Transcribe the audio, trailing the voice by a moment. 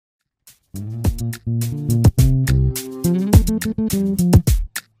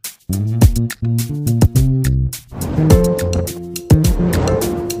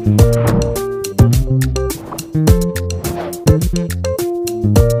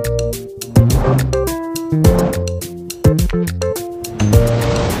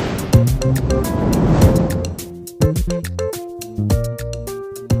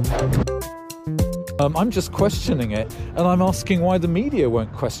I'm just questioning it, and I'm asking why the media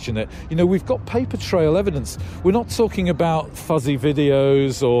won't question it. You know, we've got paper trail evidence. We're not talking about fuzzy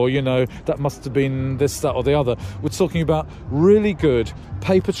videos or, you know, that must have been this, that, or the other. We're talking about really good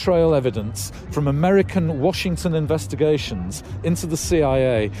paper trail evidence from American Washington investigations into the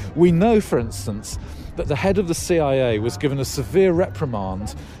CIA. We know, for instance, that the head of the CIA was given a severe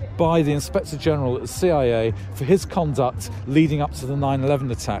reprimand by the Inspector General at the CIA for his conduct leading up to the 9/11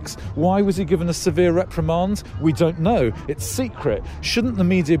 attacks. Why was he given a severe reprimand? We don't know. It's secret. Shouldn't the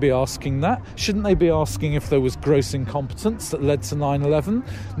media be asking that? Shouldn't they be asking if there was gross incompetence that led to 9/11?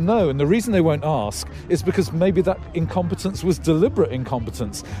 No, and the reason they won't ask is because maybe that incompetence was deliberate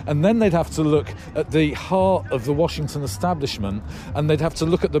incompetence, and then they'd have to look at the heart of the Washington establishment, and they'd have to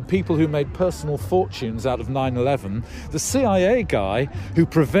look at the people who made personal fortunes out of 9/11. The CIA guy who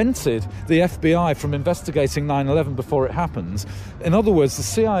prevented the FBI from investigating 9/11 before it happened. In other words, the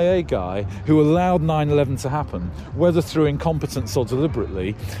CIA guy who allowed 9/11 to happen, whether through incompetence or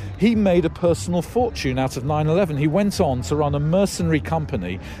deliberately, he made a personal fortune out of 9/11. He went on to run a mercenary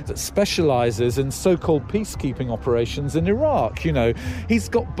company that specializes in so-called peacekeeping operations in Iraq. You know, he's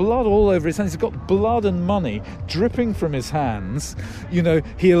got blood all over his hands. He's got blood and money dripping from his hands. You know,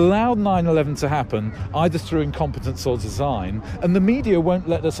 he allowed 9/11 to happen either through incompetence or design, and the media won't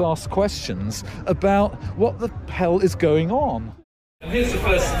let us ask questions about what the hell is going on. And here's the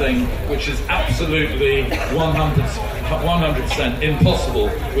first thing, which is absolutely 100% impossible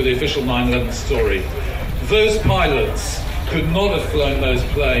with the official 9/11 story. Those pilots could not have flown those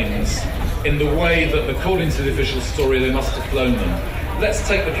planes in the way that, according to the official story, they must have flown them. Let's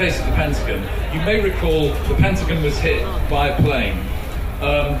take the case of the Pentagon. You may recall the Pentagon was hit by a plane.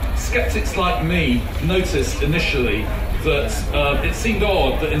 Skeptics like me noticed initially that it seemed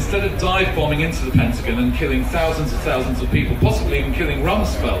odd that instead of dive bombing into the Pentagon and killing thousands of people, possibly even killing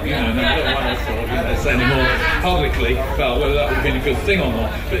Rumsfeld, you know, and I don't want to say any more publicly about whether that would have been a good thing or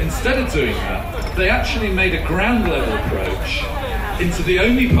not, but instead of doing that, they actually made a ground level approach into the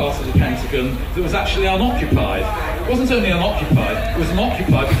only part of the Pentagon that was actually unoccupied. It wasn't only unoccupied, it was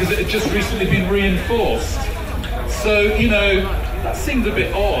unoccupied because it had just recently been reinforced. So, you know, that seemed a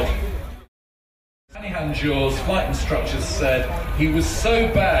bit odd. Henshall's flight instructors said he was so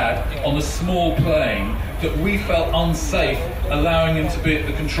bad on a small plane that we felt unsafe allowing him to be at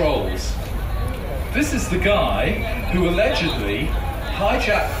the controls. This is the guy who allegedly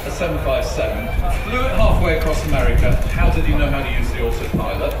hijacked a 757, flew it halfway across America. How did he know how to use the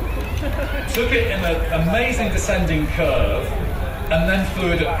autopilot? Took it in an amazing descending curve, and then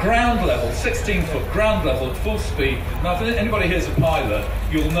flew it at ground level, 16-foot ground level at full speed. Now, if anybody here's a pilot,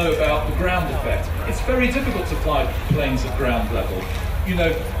 you'll know about the ground effect. It's very difficult to fly planes at ground level. You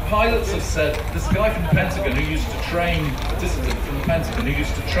know, pilots have said, this guy from the Pentagon who used to train, a dissident from the Pentagon who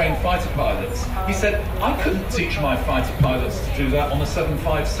used to train fighter pilots, he said, I couldn't teach my fighter pilots to do that on a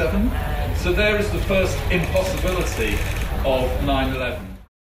 757. So there is the first impossibility of 9/11.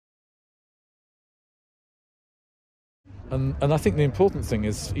 And I think the important thing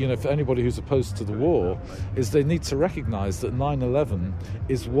is, you know, for anybody who's opposed to the war, is they need to recognise that 9/11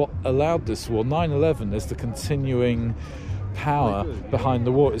 is what allowed this war. 9/11 is the continuing power behind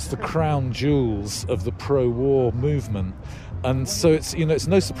the war. It's the crown jewels of the pro-war movement. And so it's, you know, it's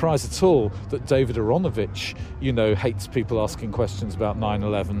no surprise at all that David Aronovich, you know, hates people asking questions about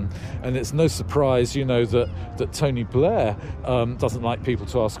 9/11, and it's no surprise, you know, that Tony Blair doesn't like people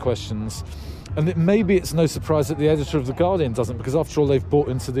to ask questions. And maybe it's no surprise that the editor of The Guardian doesn't, because after all, they've bought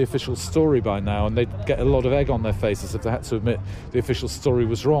into the official story by now, and they'd get a lot of egg on their faces if they had to admit the official story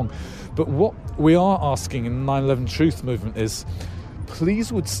was wrong. But what we are asking in the 9/11 Truth Movement is,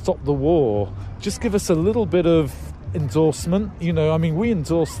 please would stop the war. Just give us a little bit of endorsement. You know, I mean, we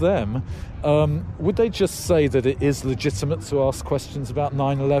endorse them. Would they just say that it is legitimate to ask questions about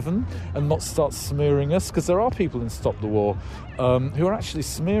 9/11 and not start smearing us? Because there are people in Stop the War who are actually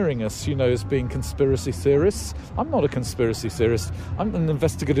smearing us, you know, as being conspiracy theorists. I'm not a conspiracy theorist. I'm an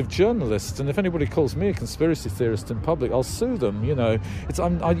investigative journalist, and if anybody calls me a conspiracy theorist in public, I'll sue them. You know,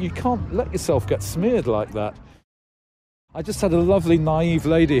 you can't let yourself get smeared like that. I just had a lovely naive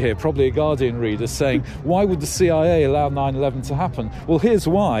lady here, probably a Guardian reader, saying, why would the CIA allow 9/11 to happen? Well, here's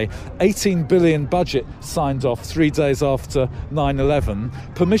why. 18 billion budget signed off 3 days after 9/11,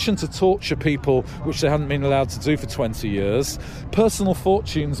 permission to torture people, which they hadn't been allowed to do for 20 years, personal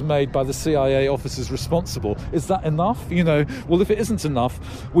fortunes made by the CIA officers responsible. Is that enough? Well, if it isn't enough,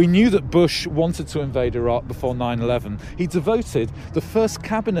 we knew that Bush wanted to invade Iraq before 9/11. He devoted the first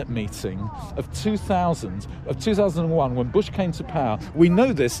cabinet meeting of 2001, when Bush came to power. We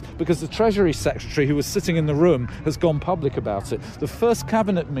know this because the Treasury Secretary who was sitting in the room has gone public about it. The first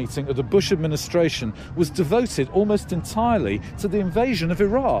cabinet meeting of the Bush administration was devoted almost entirely to the invasion of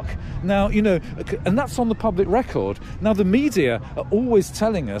Iraq. Now, and that's on the public record. Now, the media are always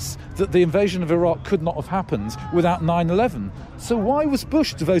telling us that the invasion of Iraq could not have happened without 9/11. So why was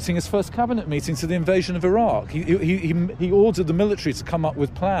Bush devoting his first cabinet meeting to the invasion of Iraq? He ordered the military to come up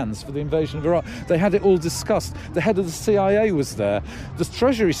with plans for the invasion of Iraq. They had it all discussed. The head of the CIA was there. The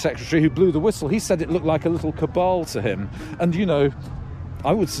Treasury Secretary who blew the whistle, he said it looked like a little cabal to him. And,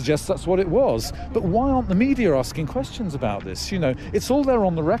 I would suggest that's what it was. But why aren't the media asking questions about this? It's all there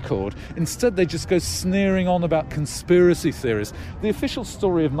on the record. Instead, they just go sneering on about conspiracy theories. The official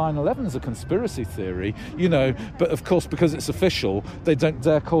story of 9/11 is a conspiracy theory, but of course, because it's official, they don't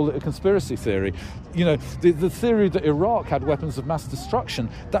dare call it a conspiracy theory. The theory that Iraq had weapons of mass destruction,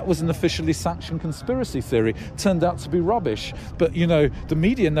 that was an officially sanctioned conspiracy theory. Turned out to be rubbish. But, the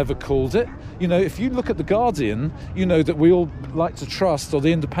media never called it. If you look at The Guardian, that we all like to trust, or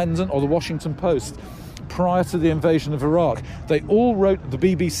The Independent, or The Washington Post, prior to the invasion of Iraq, they all wrote, the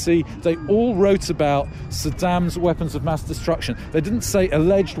BBC, they all wrote about Saddam's weapons of mass destruction. They didn't say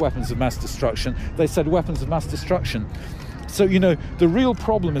alleged weapons of mass destruction, they said weapons of mass destruction. So, the real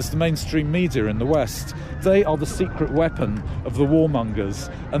problem is the mainstream media in the West. They are the secret weapon of the warmongers,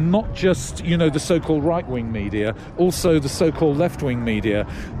 and not just, the so-called right-wing media, also the so-called left-wing media.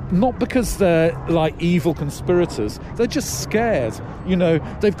 Not because they're like evil conspirators, they're just scared.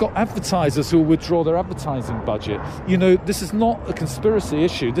 They've got advertisers who will withdraw their advertising budget. This is not a conspiracy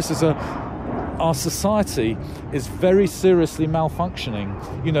issue. This is our society is very seriously malfunctioning.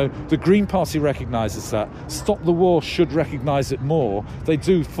 The Green Party recognises that. Stop the War should recognise it more. They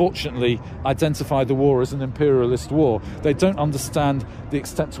do, fortunately, identify the war as an imperialist war. They don't understand the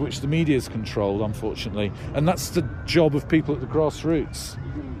extent to which the media is controlled, unfortunately. And that's the job of people at the grassroots.